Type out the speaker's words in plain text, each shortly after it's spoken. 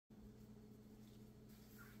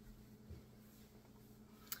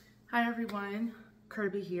Hi everyone,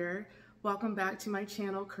 Kirby here. Welcome back to my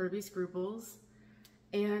channel, Kirby Scruples.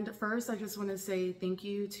 And first, I just want to say thank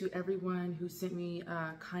you to everyone who sent me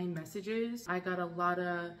kind messages. I got a lot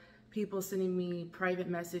of people sending me private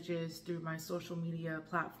messages through my social media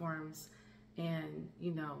platforms, and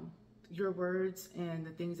your words and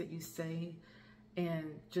the things that you say and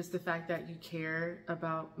just the fact that you care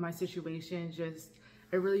about my situation,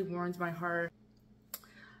 it really warms my heart.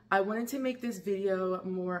 I wanted to make this video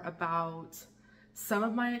more about some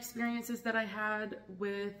of my experiences that I had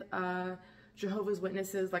with Jehovah's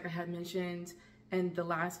Witnesses, like I had mentioned in the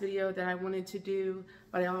last video that I wanted to do,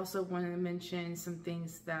 but I also wanted to mention some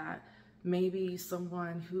things that maybe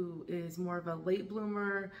someone who is more of a late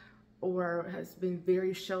bloomer or has been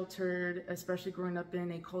very sheltered, especially growing up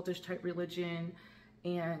in a cultish type religion,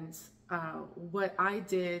 and what I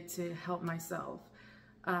did to help myself.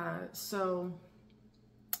 So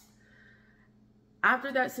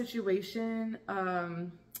after that situation,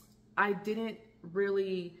 I didn't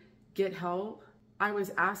really get help. I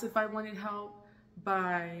was asked if I wanted help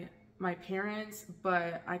by my parents,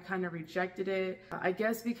 but I kind of rejected it. I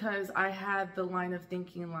guess because I had the line of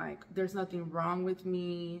thinking like, there's nothing wrong with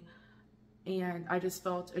me, and I just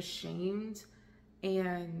felt ashamed,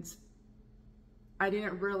 and I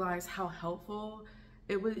didn't realize how helpful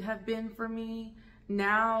it would have been for me.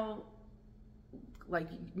 Now, like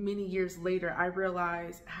many years later, I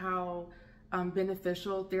realize how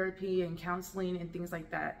beneficial therapy and counseling and things like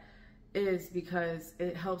that is, because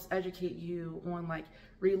it helps educate you on like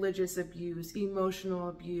religious abuse, emotional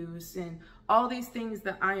abuse, and all these things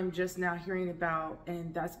that I am just now hearing about.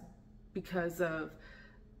 And that's because of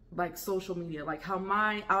like social media, like how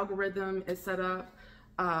my algorithm is set up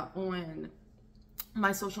on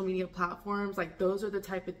my social media platforms. Like those are the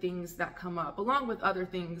type of things that come up, along with other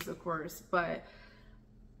things, of course. But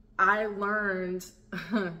I learned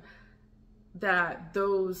that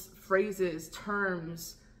those phrases,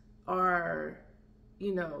 terms are,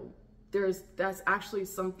 that's actually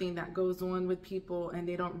something that goes on with people, and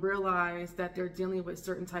they don't realize that they're dealing with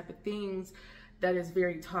certain type of things that is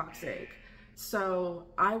very toxic. So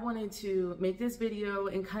I wanted to make this video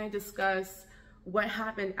and kind of discuss what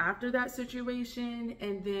happened after that situation,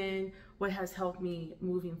 and then what has helped me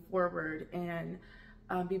moving forward and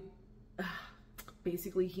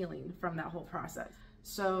basically healing from that whole process.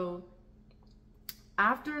 So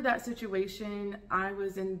after that situation, I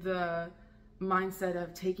was in the mindset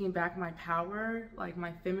of taking back my power, like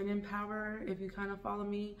my feminine power, if you kind of follow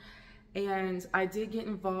me. And I did get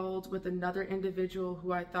involved with another individual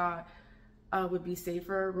who I thought would be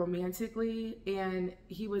safer romantically, and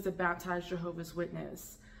he was a baptized Jehovah's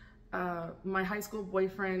Witness. My high school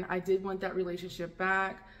boyfriend, I did want that relationship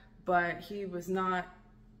back, but he was not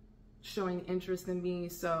showing interest in me,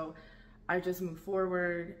 so I just moved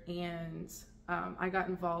forward, and I got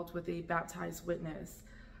involved with a baptized witness.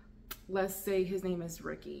 Let's say his name is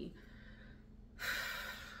Ricky.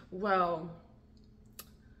 Well,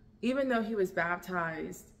 even though he was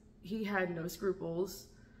baptized, he had no scruples,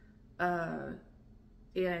 and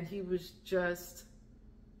he was just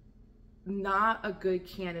not a good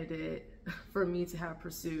candidate for me to have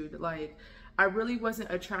pursued. Like, I really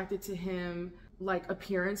wasn't attracted to him like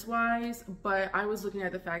appearance wise, but I was looking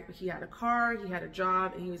at the fact that he had a car, he had a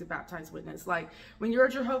job, and he was a baptized witness. Like, when you're a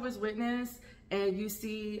Jehovah's Witness and you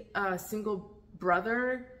see a single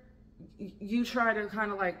brother, you try to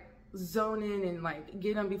kind of like zone in and like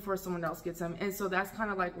get him before someone else gets him. And so that's kind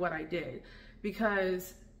of like what I did,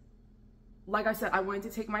 because like I said, I wanted to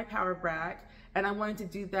take my power back, and I wanted to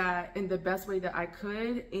do that in the best way that I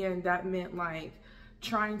could, and that meant like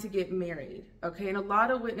trying to get married, okay? And a lot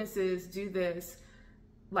of witnesses do this,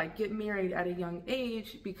 like get married at a young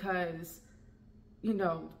age, because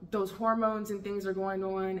those hormones and things are going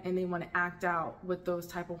on, and they want to act out with those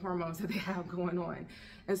type of hormones that they have going on.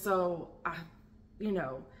 And so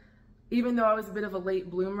even though I was a bit of a late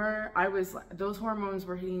bloomer, those hormones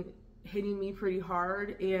were hitting me pretty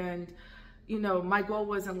hard. And my goal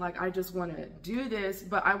wasn't like, I just want to do this,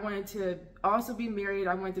 but I wanted to also be married.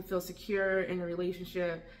 I wanted to feel secure in a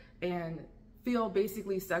relationship and feel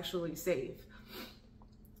basically sexually safe.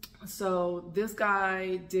 So this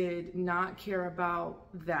guy did not care about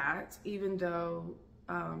that, even though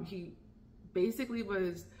he basically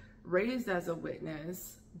was raised as a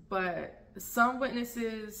witness. But some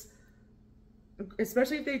witnesses,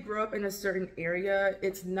 especially if they grew up in a certain area,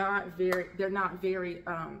 they're not very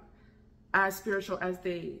as spiritual as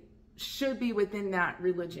they should be within that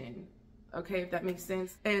religion, okay, if that makes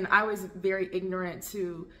sense. And I was very ignorant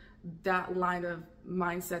to that line of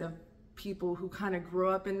mindset of people who kind of grew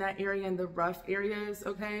up in that area, in the rough areas,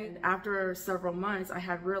 okay? And after several months, I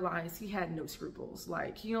had realized he had no scruples.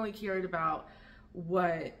 Like, he only cared about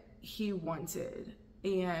what he wanted.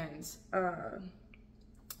 And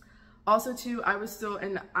also too, I was still,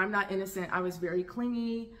 and I'm not innocent, I was very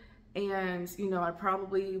clingy. And, you know, I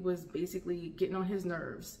probably was basically getting on his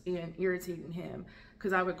nerves and irritating him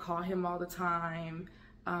because I would call him all the time.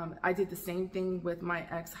 I did the same thing with my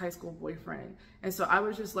ex-high school boyfriend. And so I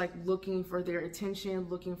was just like looking for their attention,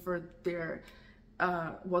 looking for their,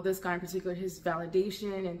 well, this guy in particular, his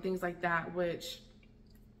validation and things like that, which,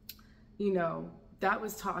 you know, that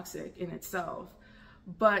was toxic in itself.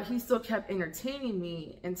 But he still kept entertaining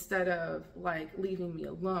me instead of like leaving me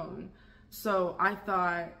alone. So I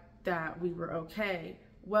thought that we were okay.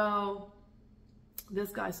 Well,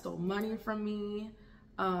 this guy stole money from me.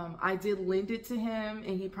 I did lend it to him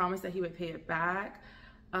and he promised that he would pay it back.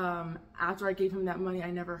 After I gave him that money,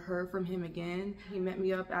 I never heard from him again. He met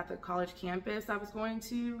me up at the college campus I was going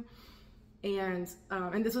to. And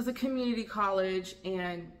this was a community college,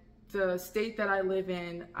 and the state that I live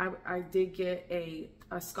in, I did get a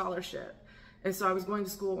scholarship. And so I was going to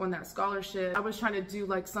school on that scholarship. I was trying to do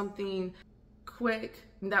like something quick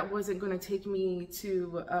that wasn't going to take me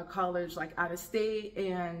to a college like out of state,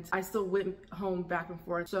 and I still went home back and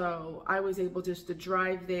forth. So I was able just to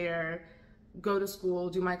drive there, go to school,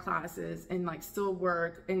 do my classes, and like still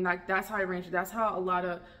work. And like that's how I arranged it. That's how a lot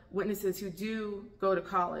of witnesses who do go to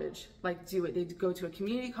college like do it. They go to a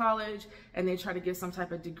community college and they try to get some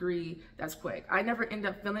type of degree that's quick. I never end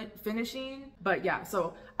up finishing, but yeah.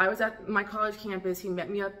 So I was at my college campus. He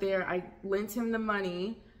met me up there. I lent him the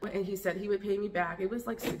money, and he said he would pay me back. It was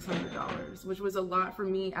like $600, which was a lot for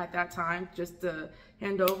me at that time just to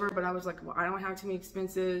hand over. But I was like, well, I don't have too many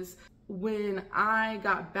expenses. When I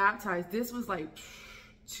got baptized, this was like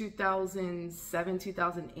 2007,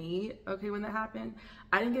 2008, okay, when that happened.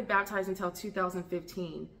 I didn't get baptized until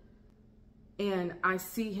 2015. And I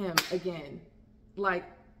see him again, like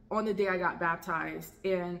on the day I got baptized.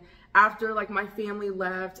 And after like my family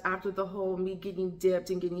left, after the whole me getting dipped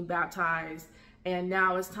and getting baptized, and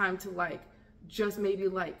now it's time to like just maybe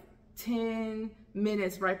like 10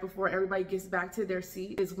 minutes right before everybody gets back to their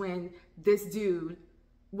seat is when this dude,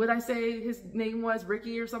 what I say his name was,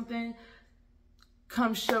 Ricky or something,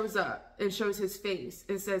 shows up and shows his face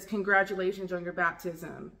and says, "Congratulations on your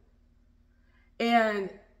baptism." And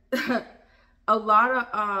a lot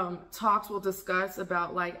of talks will discuss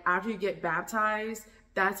about like after you get baptized,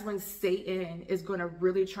 that's when Satan is going to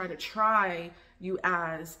really try you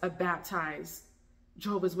as a baptized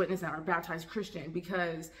Jehovah's Witness now, or baptized Christian,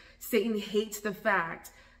 because Satan hates the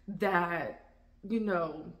fact that, you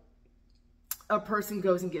know, a person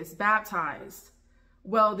goes and gets baptized.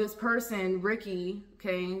 Well, this person, Ricky,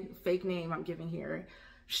 okay, fake name I'm giving here,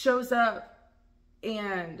 shows up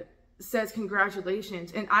and says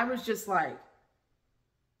congratulations. And I was just like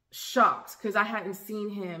shocked because I hadn't seen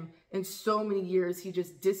him in so many years. He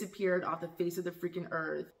just disappeared off the face of the freaking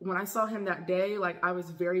earth. When I saw him that day, like I was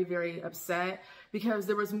very, very upset because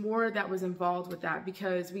there was more that was involved with that,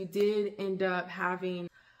 because we did end up having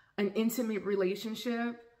an intimate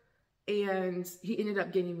relationship. And he ended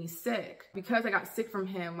up getting me sick because I got sick from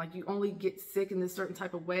him. Like, you only get sick in this certain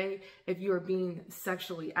type of way if you are being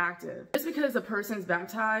sexually active. Just because a person's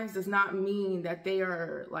baptized does not mean that they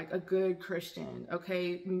are like a good Christian,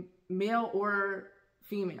 okay? Male or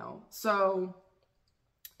female. So,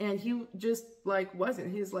 and he just like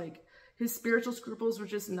wasn't. His spiritual scruples were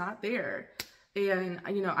just not there. And,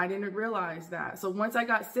 you know, I didn't realize that. So once I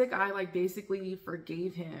got sick, I like basically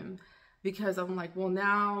forgave him. Because I'm like, well,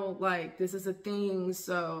 now, like, this is a thing,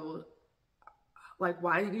 so, like,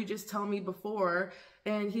 why didn't you just tell me before?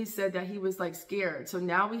 And he said that he was, like, scared. So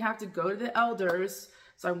now we have to go to the elders.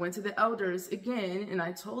 So I went to the elders again, and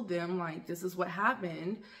I told them, like, this is what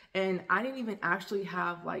happened. And I didn't even actually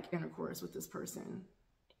have, like, intercourse with this person.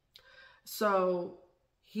 So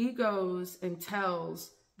he goes and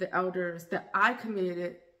tells the elders that I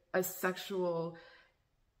committed a sexual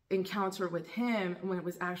encounter with him when it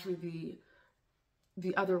was actually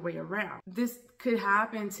the other way around. This could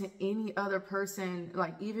happen to any other person,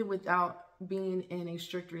 like even without being in a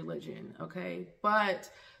strict religion, okay? But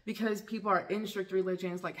because people are in strict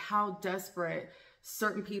religions, like how desperate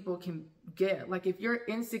certain people can get. Like if you're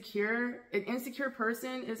insecure, an insecure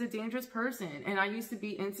person is a dangerous person. And I used to be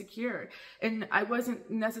insecure, and I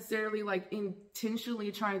wasn't necessarily like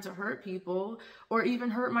intentionally trying to hurt people or even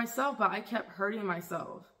hurt myself, but I kept hurting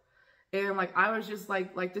myself. And like, I was just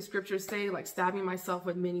like the scriptures say, like stabbing myself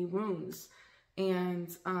with many wounds.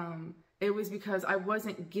 And it was because I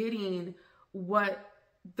wasn't getting what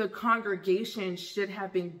the congregation should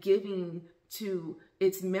have been giving to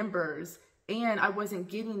its members, and I wasn't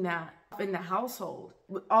getting that in the household.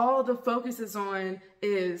 All the focus is on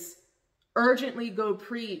is urgently go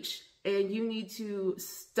preach, and you need to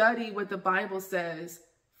study what the Bible says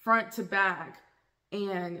front to back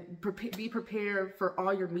and be prepared for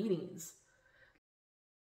all your meetings.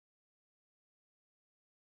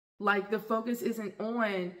 Like, the focus isn't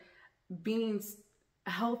on being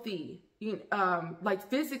healthy, like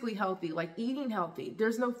physically healthy, like eating healthy.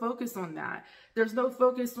 There's no focus on that. There's no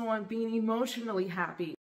focus on being emotionally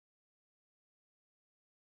happy.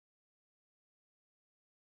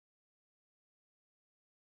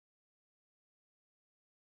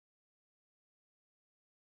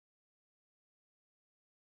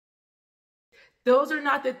 Those are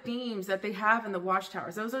not the themes that they have in the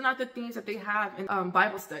watchtowers. Those are not the themes that they have in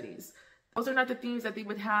Bible studies. Those are not the themes that they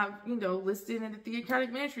would have, listed in the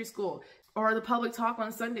theocratic ministry school or the public talk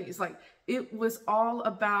on Sundays. Like, it was all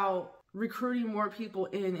about recruiting more people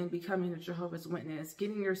in and becoming a Jehovah's Witness,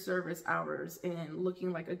 getting your service hours and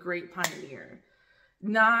looking like a great pioneer.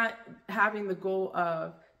 Not having the goal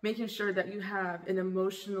of making sure that you have an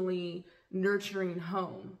emotionally nurturing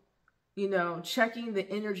home. Checking the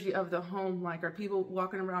energy of the home. Like, are people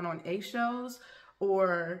walking around on eggshells,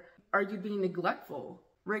 or are you being neglectful?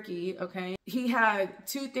 Ricky, okay, he had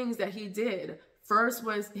two things that he did. First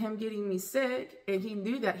was him getting me sick, and he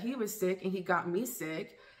knew that he was sick, and he got me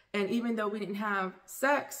sick. And even though we didn't have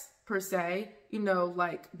sex per se,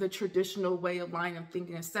 like the traditional way of line of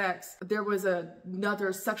thinking of sex, there was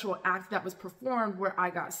another sexual act that was performed where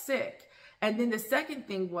I got sick. And then the second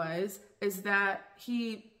thing is that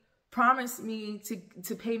he promised me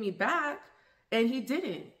to pay me back, and he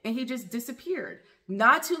didn't, and he just disappeared.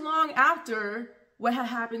 Not too long after what had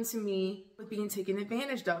happened to me with being taken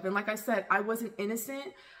advantage of. And like I said, I wasn't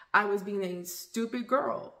innocent. I was being a stupid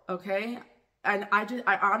girl, okay? And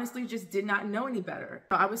I honestly just did not know any better.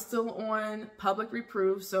 I was still on public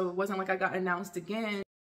reproof, so it wasn't like I got announced again.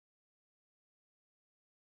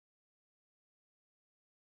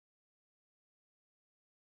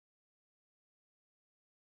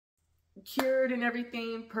 Cured and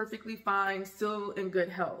everything, perfectly fine, still in good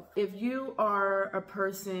health. If you are a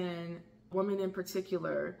person, woman in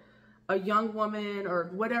particular, a young woman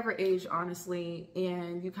or whatever age, honestly,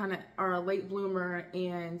 and you kind of are a late bloomer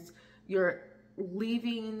and you're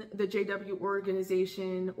leaving the JW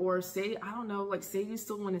organization, or say, I don't know, like say you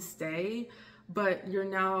still want to stay, but you're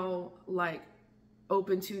now like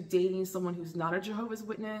open to dating someone who's not a Jehovah's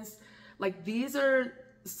Witness, like these are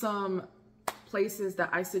some places that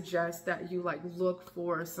I suggest that you like look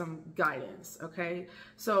for some guidance, okay?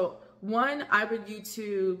 So one, I would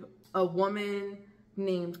YouTube a woman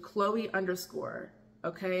named Chloe _,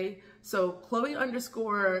 okay? So Chloe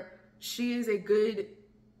 _, she is a good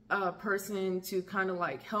person to kind of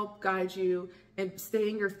like help guide you and stay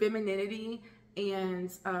in your femininity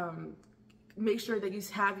and make sure that you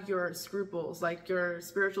have your scruples, like your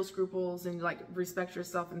spiritual scruples, and like respect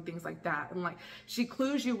yourself and things like that. And like she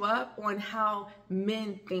clues you up on how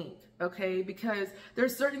men think, okay? Because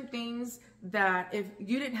there's certain things that if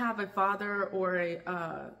you didn't have a father or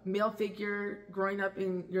a male figure growing up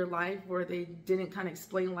in your life where they didn't kind of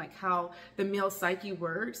explain like how the male psyche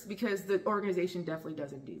works, because the organization definitely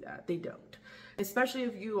doesn't do that. They don't. Especially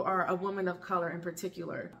if you are a woman of color in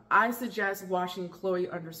particular. I suggest watching Chloe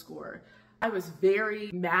 _. I was very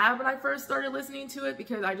mad when I first started listening to it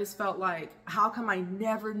because I just felt like, how come I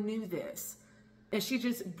never knew this? And she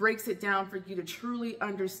just breaks it down for you to truly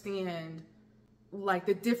understand like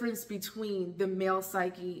the difference between the male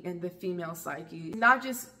psyche and the female psyche. Not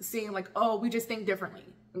just saying like, oh, we just think differently,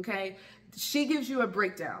 okay? She gives you a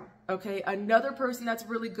breakdown, okay? Another person that's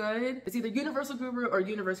really good is either Universal Guru or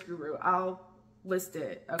Universe Guru. I'll list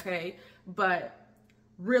it, okay? But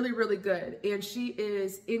really, really good. And she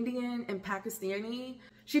is Indian and Pakistani.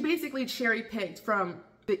 She basically cherry picked from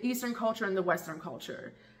the Eastern culture and the Western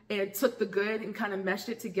culture and took the good and kind of meshed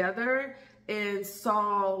it together and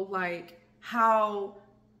saw like how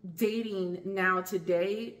dating now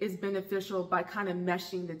today is beneficial by kind of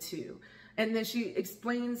meshing the two. And then she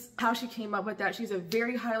explains how she came up with that. She's a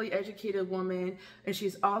very highly educated woman, and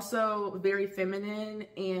she's also very feminine,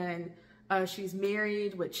 and she's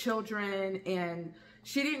married with children, and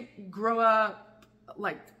she didn't grow up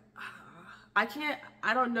like, I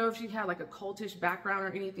don't know if she had like a cultish background or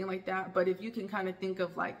anything like that, but if you can kind of think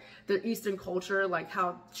of like the Eastern culture, like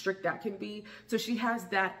how strict that can be. So she has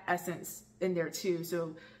that essence in there too.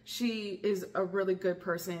 So she is a really good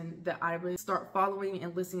person that I would start following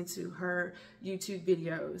and listening to her YouTube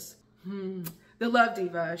videos. The Love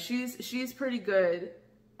Diva, she's pretty good.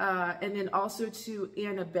 and then also to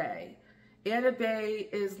Anna Bay. Anna Bay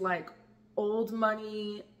is like old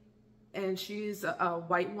money, and she's a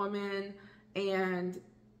white woman. And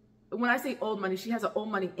when I say old money, she has an old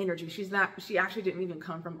money energy. She actually didn't even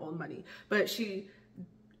come from old money, but she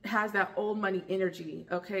has that old money energy,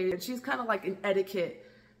 okay? And she's kind of like an etiquette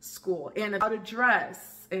school, and how to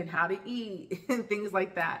dress and how to eat and things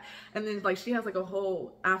like that. And then like she has like a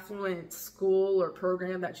whole affluent school or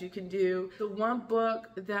program that you can do. The one book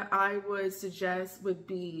that I would suggest would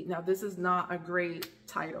be, now this is not a great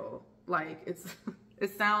title. Like it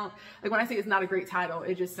sounds, like when I say it's not a great title,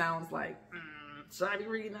 it just sounds like, should I be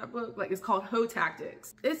reading that book? Like, it's called Hoe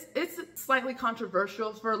Tactics. It's slightly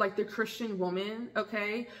controversial for like the Christian woman,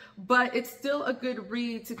 okay? But it's still a good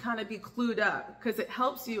read to kind of be clued up, because it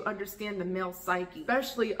helps you understand the male psyche,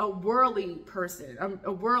 especially a worldly person,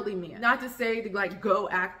 a worldly man. Not to say to like go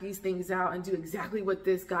act these things out and do exactly what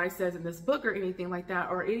this guy says in this book or anything like that,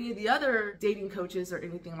 or any of the other dating coaches or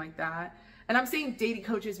anything like that. And I'm saying dating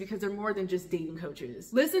coaches because they're more than just dating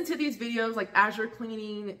coaches. Listen to these videos like as you're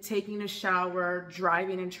cleaning, taking a shower,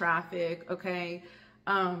 driving in traffic, okay?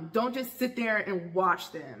 Don't just sit there and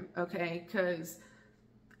watch them, okay? Because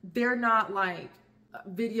they're not like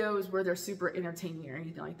videos where they're super entertaining or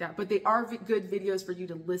anything like that, but they are good videos for you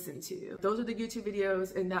to listen to. Those are the YouTube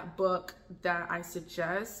videos in that book that I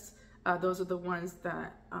suggest. Those are the ones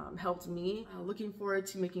that helped me. Looking forward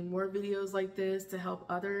to making more videos like this to help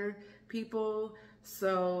other people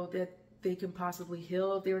so that they can possibly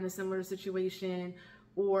heal if they're in a similar situation,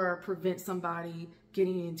 or prevent somebody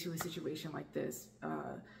getting into a situation like this.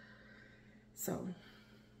 So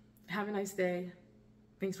have a nice day.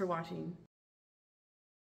 Thanks for watching.